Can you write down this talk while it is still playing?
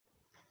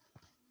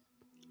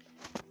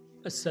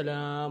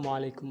Assalamu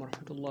alaikum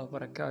warahmatullahi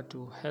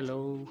wabarakatuh.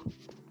 Hello,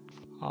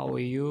 how are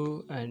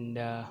you? And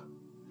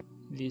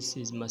this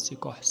is BY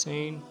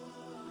HUSSEIN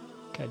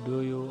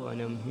Kaduyu,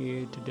 and I'm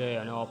here today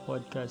on our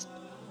podcast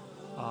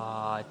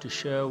to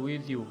share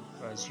with you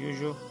as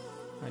usual.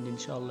 And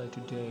inshallah,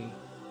 today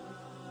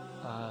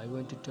I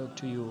want to talk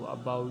to you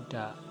about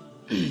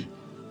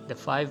the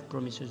 5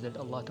 promises that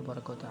Allah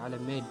Ta'ala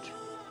made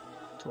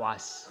to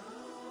us.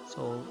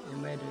 So He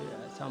made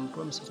some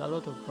promises, a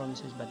lot of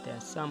promises, but there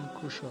are some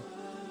crucial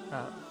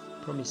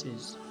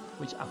promises,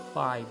 which are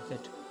 5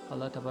 that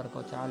Allah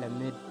Ta'ala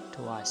made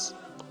to us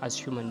as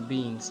human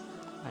beings,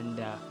 and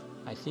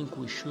I think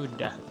we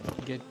should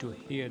get to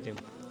hear them,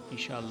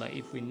 inshallah.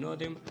 If we know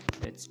them,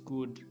 that's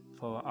good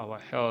for our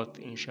health,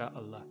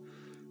 inshallah.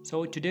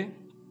 So today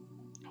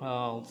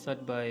I'll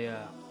start by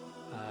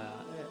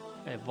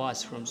a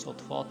verse from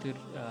Surah Fatir,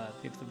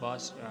 5th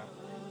verse,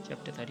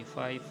 chapter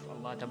 35.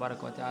 Allah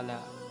Ta'ala,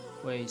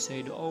 where He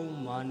said, "All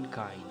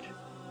mankind."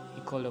 He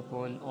called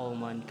upon all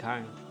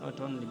mankind, not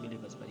only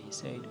believers, but He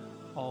said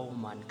all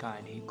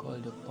mankind. He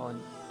called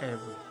upon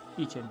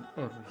each and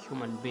every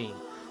human being,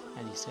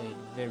 and He said,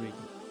 "Verily,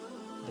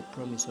 the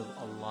promise of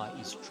Allah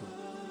is true.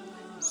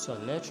 So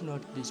let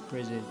not this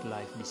present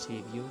life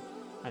deceive you,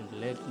 and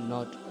let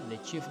not the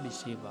chief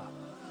deceiver,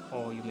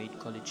 or you may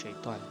call it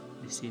shaitan,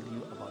 deceive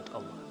you about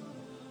Allah."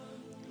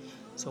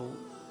 So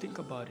think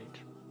about it.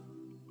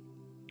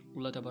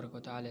 Allah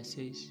Ta'ala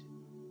says,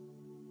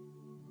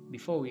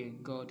 before we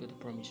go to the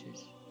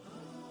promises,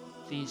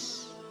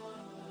 this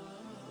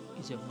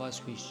is a verse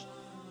which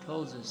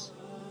tells us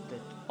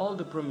that all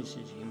the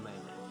promises He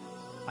made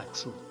are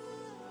true.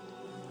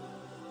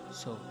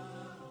 So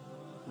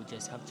we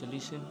just have to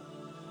listen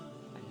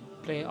and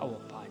play our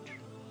part.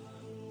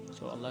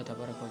 So Allah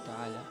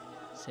Ta'ala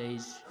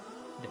says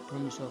the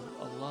promise of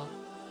Allah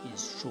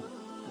is true.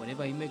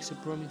 Whenever He makes a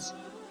promise,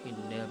 He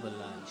never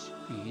lies.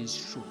 He is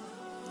true.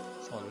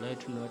 So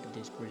let not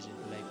this present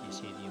life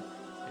deceive you,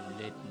 and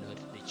let not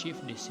the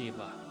chief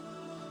deceiver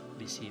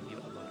deceive you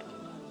about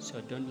Allah. So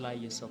don't lie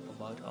yourself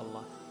about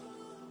Allah.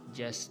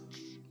 Just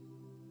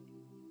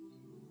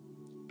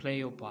play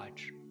your part,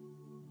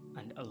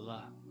 and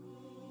Allah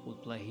will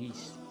play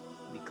His,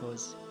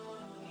 because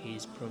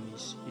His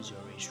promise is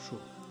always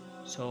true.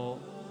 So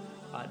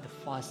the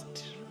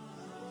first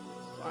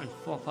and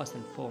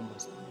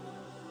foremost,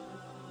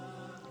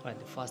 and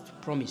the first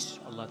promise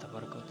Allah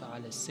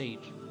Ta'ala said,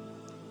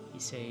 He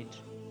said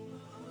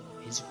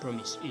His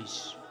promise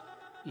is,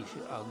 if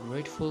you are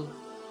grateful,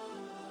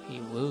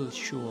 He will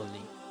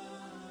surely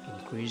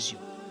increase you.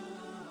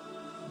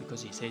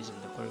 Because He says in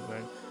the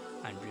Quran,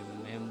 "And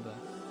remember,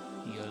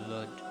 your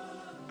Lord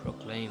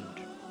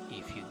proclaimed,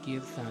 if you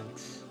give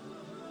thanks,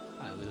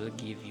 I will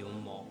give you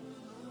more.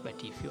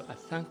 But if you are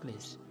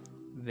thankless,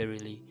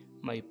 verily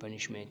my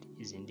punishment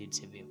is indeed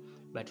severe."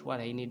 But what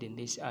I need in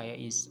this ayah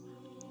is,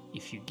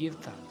 if you give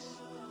thanks,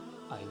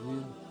 I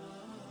will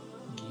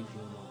give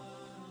you more,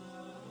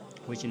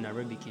 which in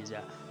Arabic is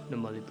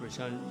normally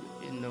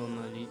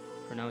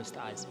pronounced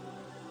as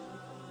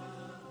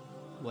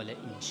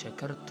وَلَئِن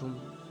شَكَرْتُمْ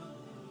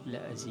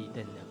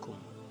لَأَزِيدَنَّكُمْ.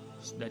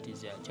 So that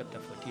is chapter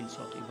 14,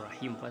 Surah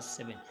Ibrahim, verse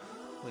 7.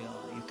 Well,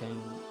 you can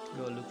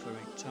go look for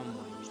it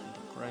somewhere in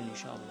the Quran,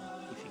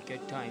 inshallah. If you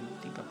get time,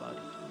 think about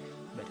it.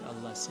 But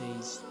Allah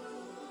says,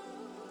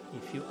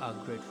 if you are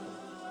grateful,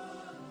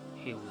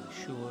 He will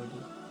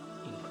surely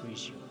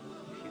increase you.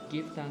 If you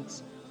give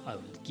thanks, I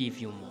will give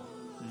you more.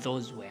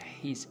 Those were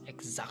His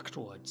exact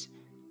words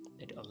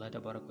that Allah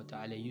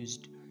Ta'ala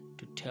used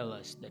to tell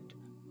us that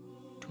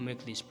to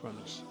make this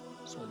promise.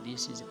 So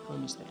this is a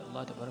promise that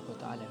Allah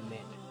Ta'ala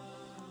made.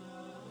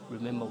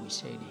 Remember, we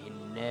said He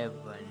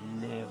never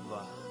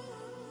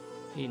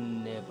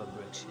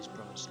breaks His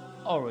promise.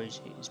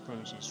 Always His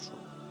promise is true.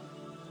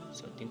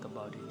 So think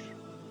about it.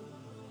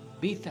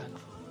 Be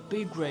thankful,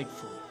 be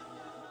grateful.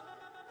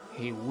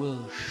 He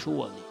will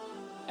surely,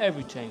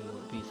 every time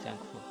you be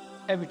thankful,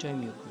 every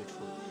time you're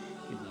grateful,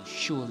 He will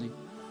surely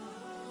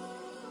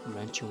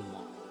grant you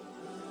more.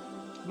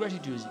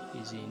 Gratitude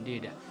is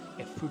indeed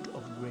a fruit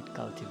of great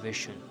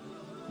cultivation,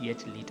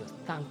 yet little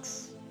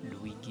thanks do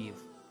we give.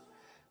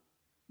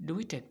 Do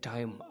we take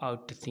time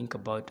out to think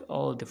about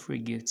all the free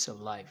gifts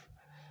of life?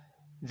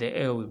 The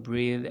air we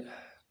breathe,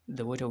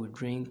 the water we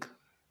drink,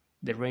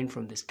 the rain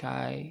from the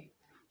sky,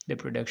 the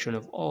production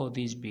of all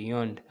these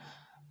beyond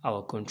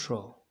our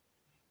control.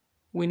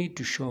 We need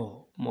to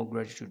show more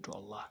gratitude to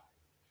Allah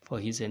for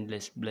His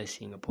endless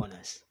blessing upon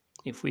us.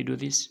 If we do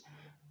this,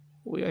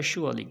 we are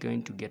surely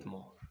going to get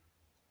more.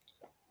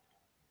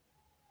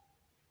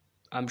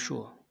 I'm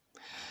sure.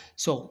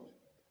 So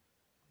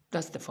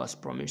that's the first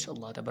promise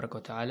Allah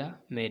Ta'ala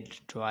made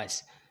to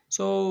us.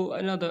 So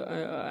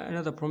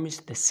another promise,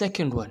 the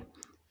second one,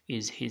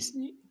 is His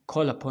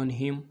call upon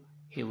Him,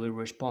 He will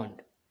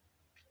respond.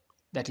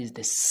 That is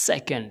the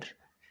second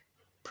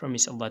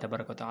promise Allah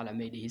Ta'ala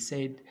made. He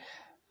said,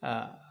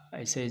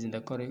 it says in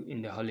the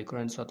Holy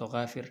Quran, Surah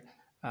Ghafir,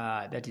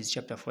 that is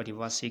chapter 40,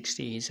 verse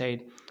 60. He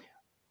said,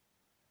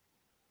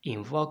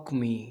 "Invoke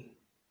me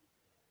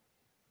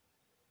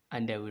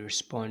and I will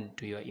respond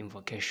to your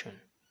invocation.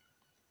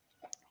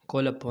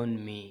 Call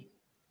upon me,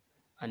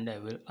 and I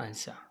will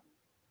answer.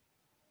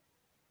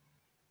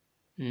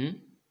 وَقُلْ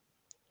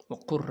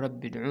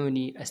رَبِّ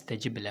ادْعُونِي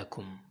أَسْتَجِبْ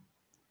لَكُمْ.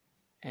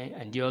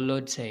 And your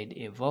Lord said,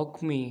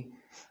 invoke me,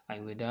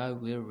 and I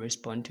will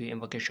respond to your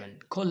invocation.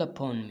 Call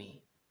upon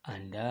me,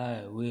 and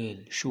I will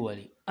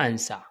surely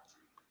answer.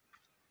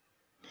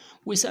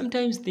 We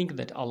sometimes think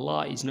that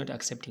Allah is not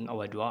accepting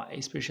our dua,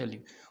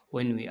 especially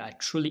when we are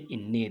truly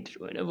in need.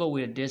 Whenever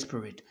we are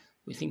desperate,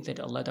 we think that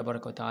Allah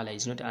Ta'ala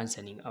is not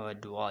answering our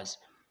duas.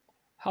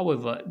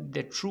 However,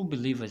 the true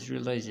believers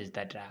realizes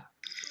that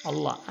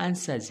Allah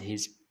answers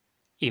his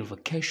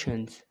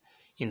invocations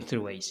in three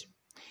ways.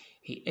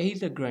 He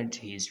either grants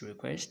his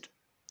request,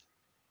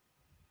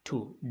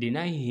 to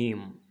deny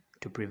him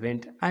to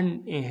prevent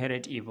an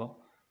inherent evil,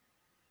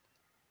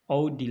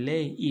 or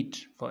delay it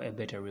for a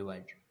better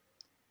reward.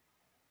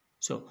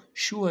 So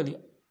surely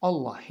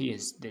Allah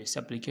hears the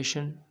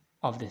supplication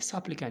of the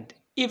supplicant,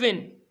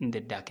 even in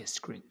the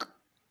darkest creek.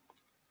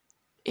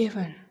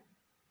 Even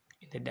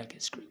in the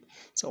darkest creek.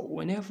 So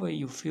whenever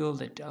you feel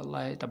that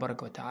Allah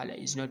Ta'ala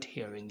is not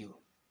hearing you,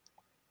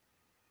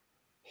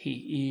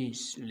 He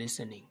is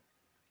listening.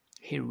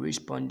 He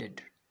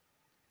responded.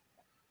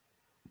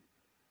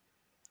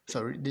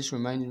 So this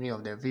reminds me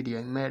of the video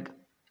I made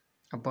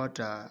about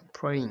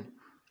praying,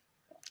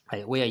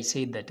 where I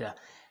said that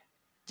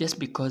just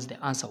because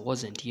the answer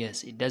wasn't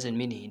yes, it doesn't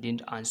mean he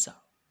didn't answer.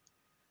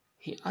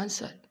 He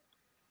answered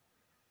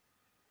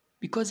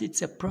because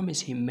it's a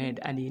promise he made,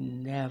 and he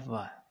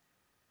never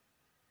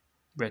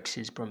breaks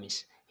his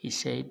promise. He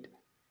said,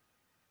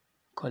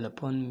 call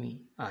upon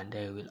me and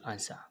I will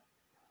answer.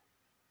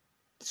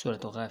 Surah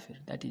Al-Ghafir,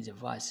 that is a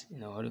verse in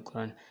the Holy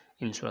Quran,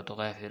 in Surah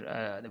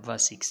Al-Ghafir,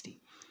 verse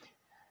 60.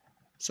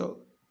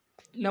 So,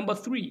 number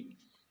 3,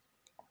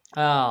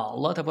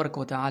 Allah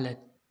Ta'ala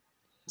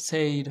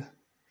said,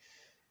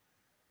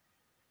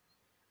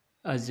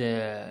 as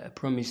a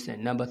promise,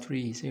 number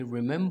 3, he said,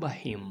 remember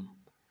him,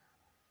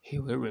 he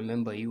will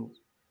remember you.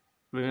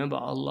 Remember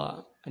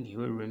Allah and he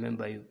will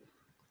remember you.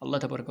 Allah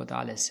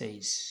Ta'ala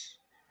says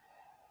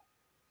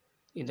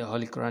in the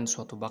Holy Quran,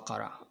 Surah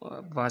Al-Baqarah,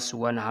 verse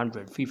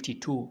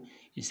 152,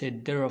 he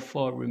said,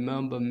 therefore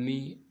remember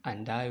me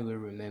and I will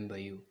remember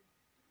you,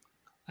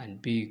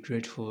 and be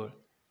grateful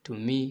to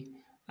me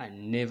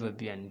and never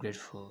be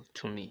ungrateful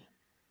to me.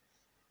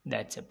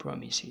 That's a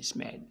promise he's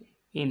made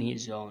in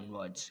his own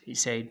words. He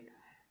said,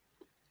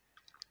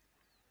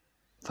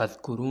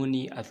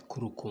 فَاذْكُرُونِي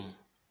أَذْكُرُكُمْ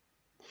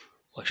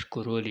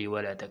وَاشْكُرُوا لِي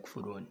وَلَا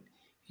تَكْفُرُونَ.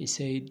 He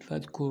said,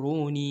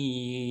 فَاذْكُرُونِي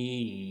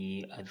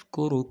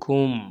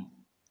أَذْكُرُكُمْ.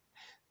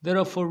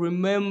 Therefore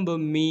remember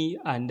me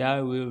and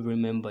I will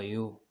remember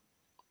you.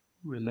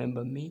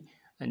 Remember me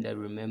and I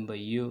remember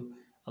you.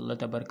 Allah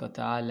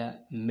Ta'ala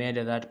made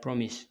that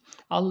promise.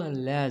 Allah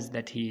allows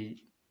that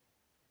he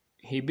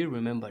be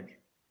remembered.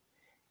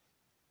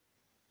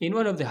 In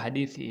one of the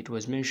hadith, it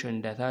was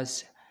mentioned that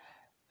as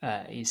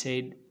he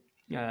said,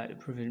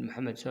 Prophet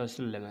Muhammad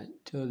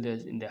told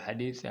us in the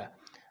hadith,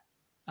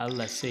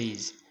 Allah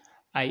says,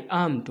 I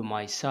am to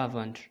my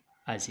servant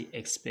as he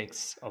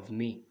expects of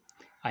me.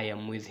 I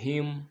am with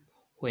him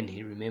when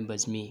he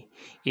remembers me.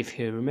 If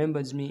he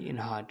remembers me in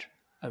heart,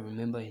 I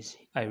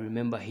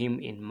remember him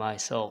in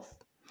myself.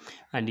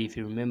 And if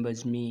he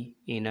remembers me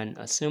in an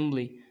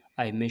assembly,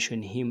 I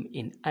mention him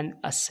in an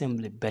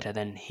assembly better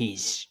than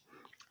his.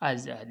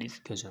 As the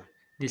hadith goes on.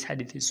 This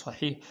hadith is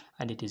Sahih,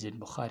 and it is in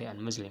Bukhari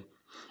and Muslim.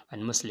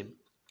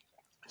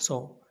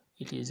 So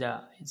it is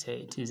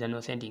an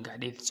authentic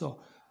hadith.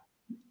 So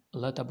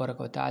Allah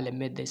Ta'ala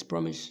made this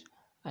promise,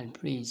 and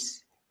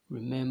please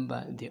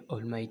remember the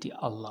Almighty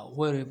Allah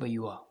wherever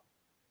you are.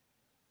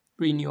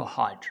 In your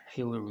heart,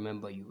 He will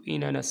remember you.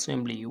 In an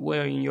assembly,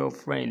 where in your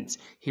friends,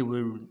 He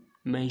will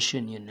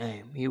mention your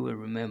name. He will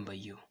remember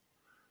you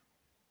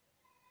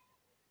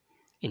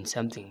in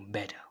something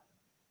better.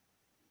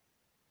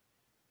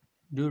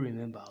 Do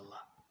remember Allah.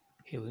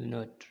 He will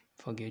not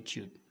forget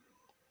you.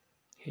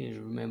 He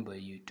will remember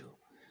you too.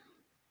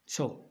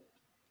 So,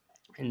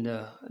 in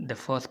the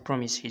 4th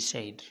promise, He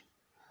said,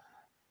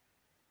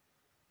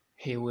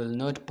 He will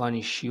not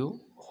punish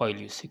you while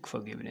you seek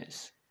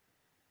forgiveness.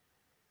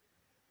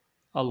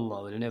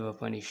 Allah will never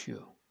punish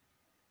you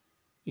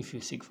if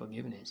you seek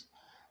forgiveness.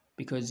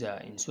 Because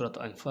in Surah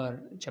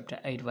Al-Anfal, chapter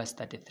 8, verse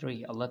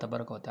 33, Allah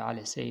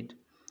Ta'ala said,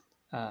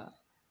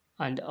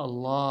 and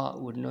Allah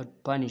would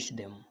not punish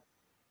them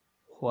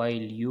while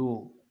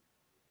you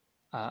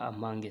are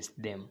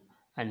amongst them,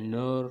 and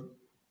nor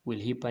will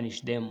He punish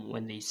them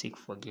when they seek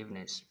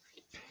forgiveness.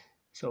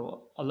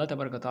 So Allah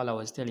Ta'ala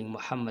was telling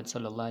Muhammad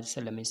sallallahu alaihi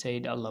wasallam, He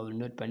said, Allah will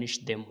not punish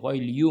them while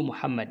you,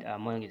 Muhammad, are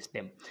amongst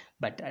them.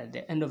 But at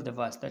the end of the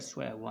verse, that's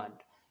where I want.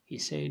 He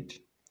said,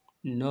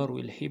 nor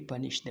will He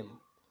punish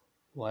them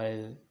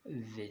while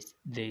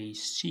they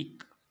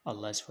seek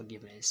Allah's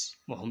forgiveness.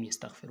 وَهُمْ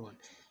يَسْتَغْفِرُونَ.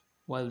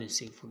 While they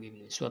seek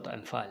forgiveness. Surah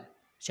Al-Anfal,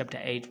 chapter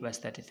 8, verse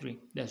 33.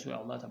 That's where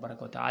Allah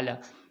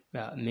Ta'ala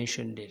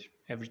mentioned it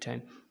every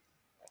time.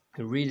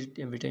 Read it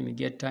every time you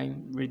get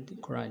time. Read the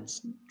Quran.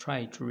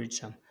 Try to read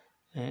some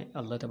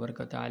Allah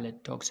Ta'ala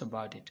talks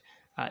about it.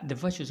 The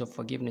virtues of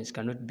forgiveness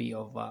cannot be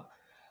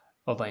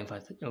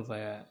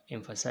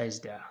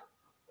overemphasized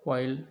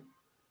while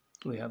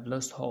we have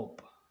lost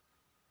hope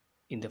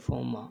in the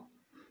former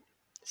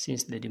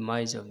since the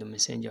demise of the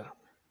Messenger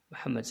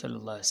Muhammad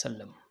Sallallahu Alaihi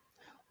Wasallam.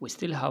 We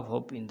still have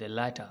hope in the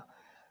latter.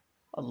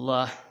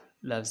 Allah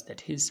loves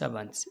that His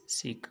servants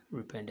seek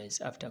repentance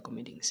after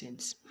committing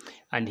sins,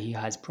 and He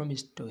has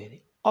promised to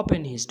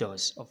open His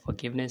doors of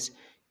forgiveness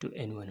to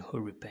anyone who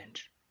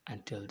repents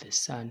until the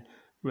sun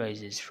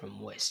rises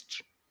from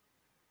west.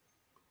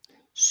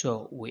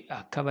 So we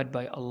are covered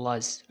by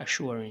Allah's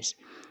assurance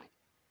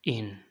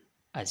in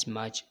as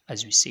much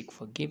as we seek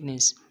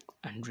forgiveness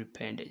and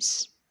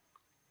repentance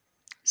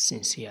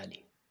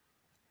sincerely.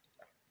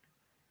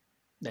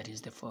 That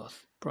is the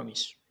fourth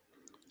promise.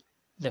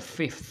 The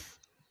fifth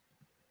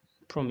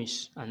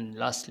promise and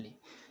lastly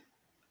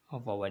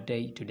of our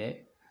day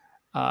today,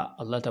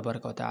 Allah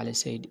Ta'ala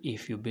said,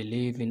 if you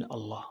believe in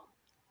Allah.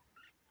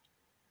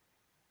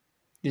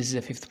 This is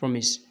the fifth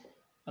promise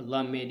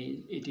Allah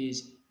made. It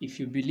is, if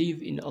you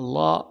believe in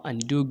Allah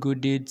and do good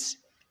deeds,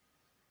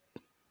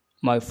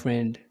 my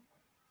friend,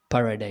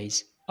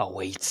 paradise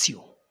awaits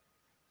you.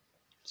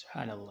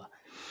 Subhanallah.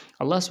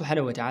 Allah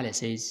subhanahu wa ta'ala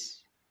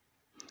says,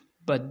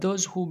 but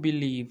those who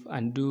believe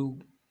and do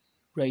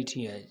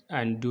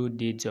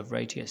deeds of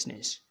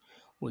righteousness,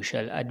 we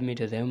shall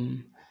admit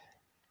them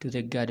to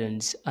the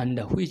gardens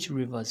under which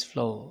rivers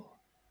flow,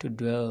 to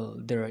dwell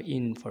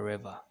therein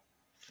forever.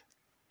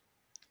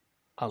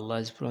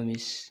 Allah's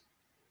promise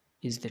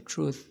is the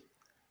truth,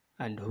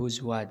 and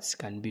whose words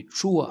can be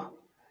truer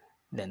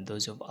than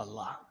those of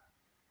Allah.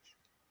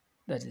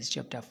 That is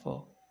chapter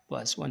 4,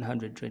 verse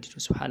 122.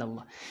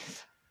 Subhanallah.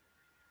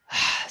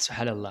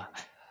 Subhanallah.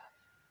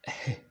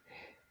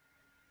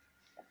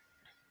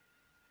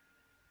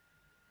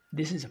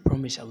 This is a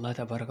promise Allah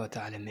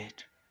Ta'ala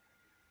made.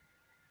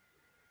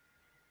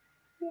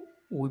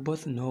 We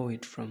both know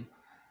it from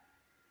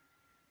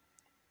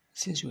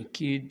since we're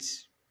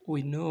kids.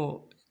 We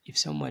know if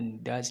someone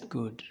does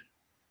good,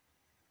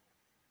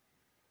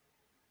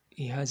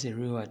 he has a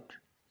reward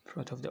in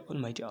front of the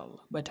Almighty Allah.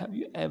 But have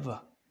you ever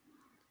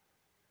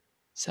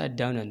sat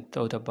down and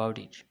thought about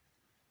it?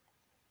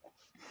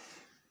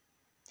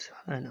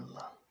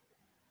 Subhanallah.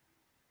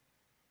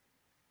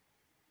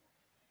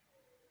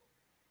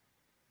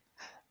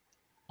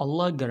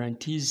 Allah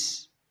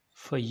guarantees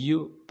for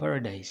you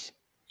paradise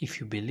if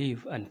you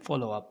believe and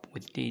follow up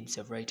with deeds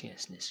of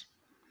righteousness.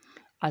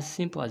 As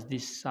simple as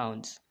this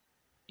sounds,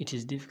 it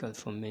is difficult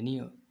for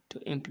many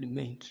to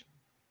implement.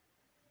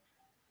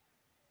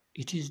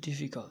 It is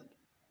difficult.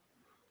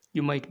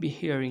 You might be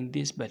hearing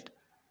this, but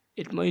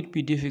it might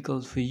be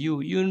difficult for you.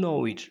 You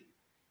know it.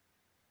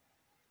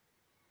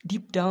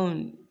 Deep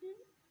down,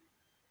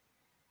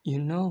 you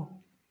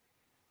know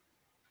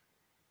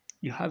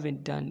you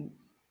haven't done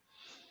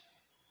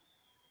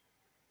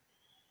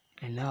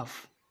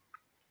enough.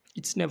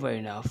 It's never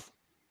enough.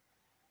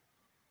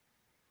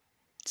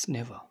 It's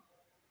never.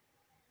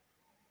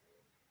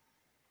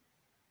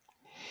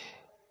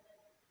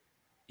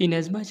 In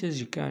as much as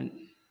you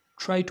can,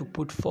 try to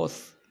put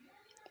forth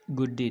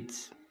good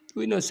deeds.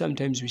 We know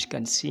sometimes we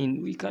can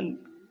sin, we can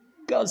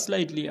go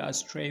slightly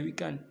astray, we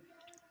can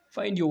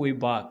find your way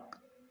back.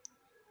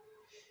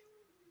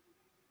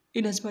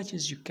 In as much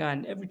as you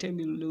can, every time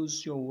you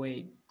lose your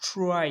way,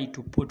 try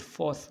to put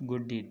forth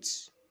good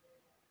deeds.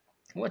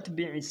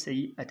 وَاتْبِعِ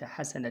السَّيِّئَةَ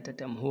حَسَنَةً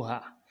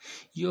تَمْحُهَا.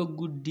 Your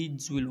good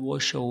deeds will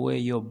wash away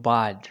your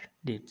bad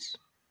deeds.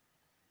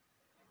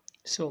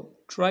 So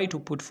try to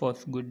put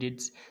forth good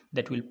deeds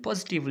that will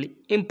positively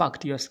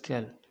impact your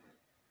scale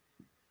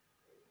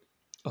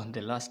on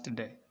the last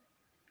day,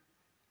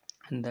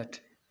 and that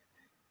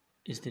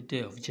is the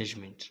day of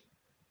judgment.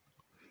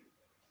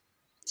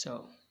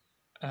 So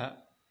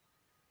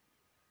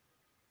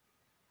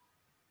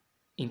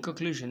in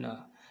conclusion,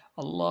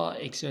 Allah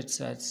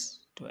exhorts us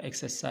to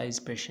exercise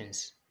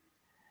patience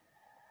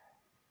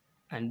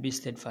and be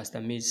steadfast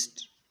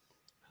amidst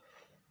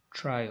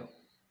trial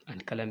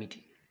and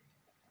calamity,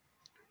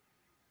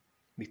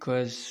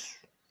 because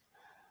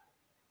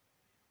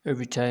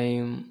every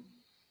time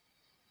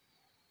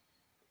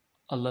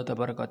Allah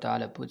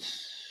Ta'ala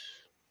puts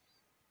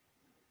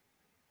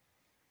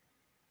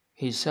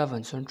His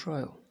servants on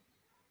trial,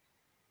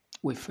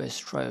 we face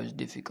trials,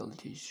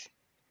 difficulties.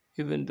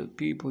 Even the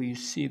people you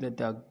see that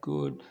they are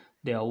good,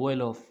 they are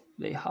well off,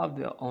 they have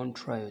their own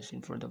trials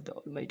in front of the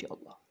Almighty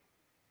Allah.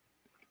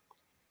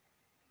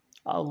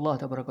 Allah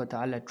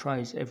Ta'ala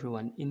tries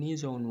everyone in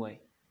His own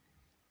way.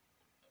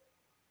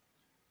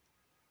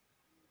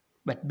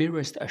 But be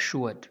rest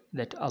assured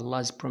that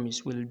Allah's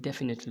promise will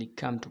definitely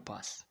come to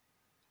pass.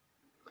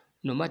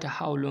 No matter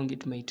how long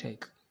it may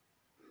take,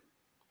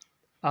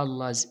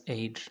 Allah's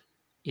aid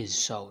is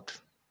sought.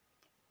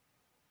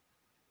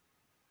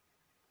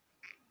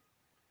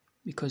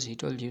 Because He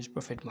told His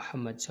Prophet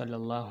Muhammad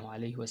sallallahu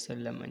alaihi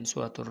wasallam in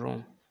Surah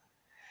Al-Rum,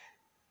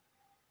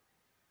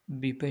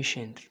 be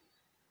patient,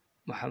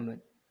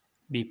 Muhammad,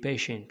 be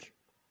patient.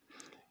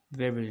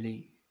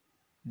 Verily,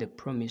 the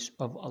promise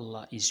of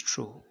Allah is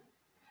true,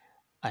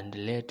 and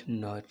let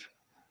not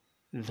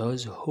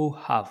those who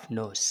have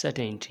no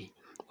certainty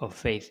of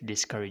faith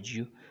discourage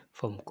you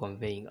from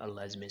conveying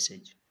Allah's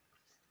message.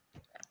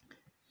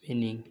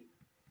 Meaning,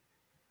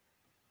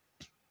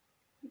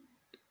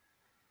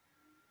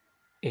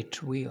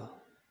 it will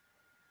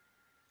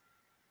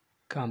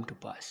come to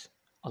pass.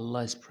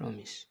 Allah's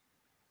promise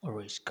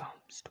always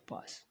comes to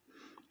pass.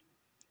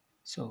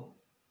 So,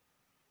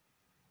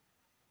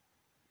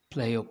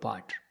 play your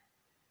part.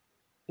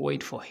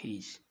 Wait for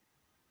His.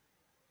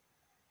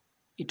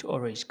 It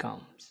always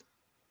comes.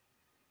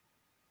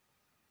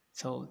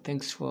 So,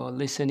 thanks for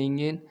listening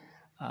in.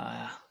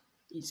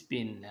 It's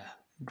been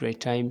a great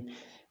time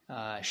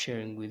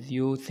sharing with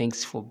you.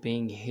 Thanks for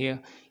being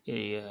here.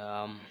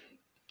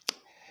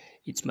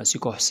 It's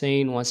Masiko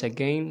Hussein once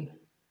again.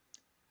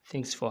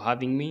 Thanks for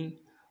having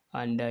me,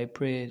 and I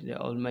pray the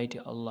Almighty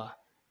Allah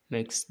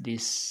makes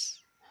this.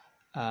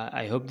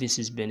 I hope this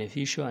is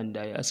beneficial, and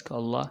I ask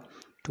Allah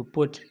to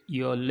put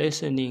your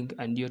listening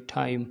and your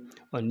time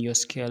on your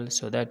scale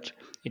so that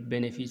it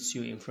benefits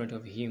you in front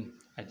of Him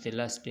at the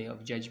last day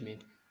of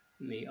judgment.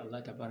 May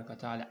Allah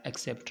Ta'ala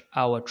accept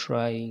our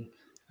trying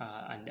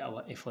and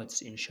our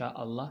efforts,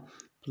 inshallah.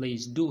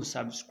 Please do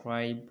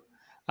subscribe,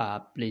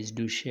 please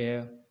do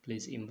share,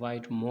 please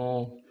invite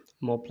more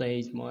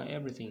plays, more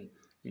everything.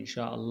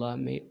 Inshallah,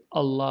 may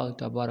Allah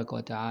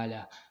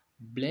Ta'ala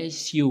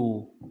bless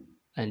you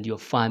and your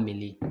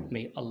family.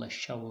 May Allah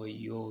shower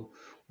you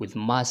with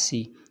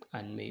mercy,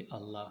 and may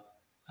Allah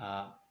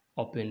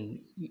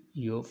open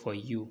for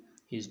you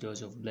His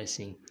doors of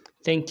blessing.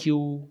 Thank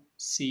you.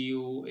 See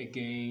you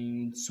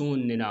again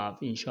soon enough,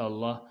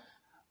 inshallah.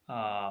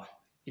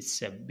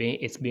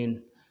 It's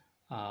been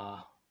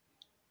a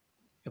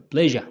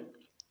pleasure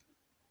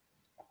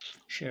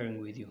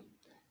sharing with you.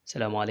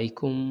 Assalamu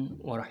alaikum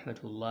wa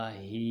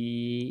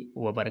rahmatullahi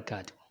wa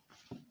barakatuh.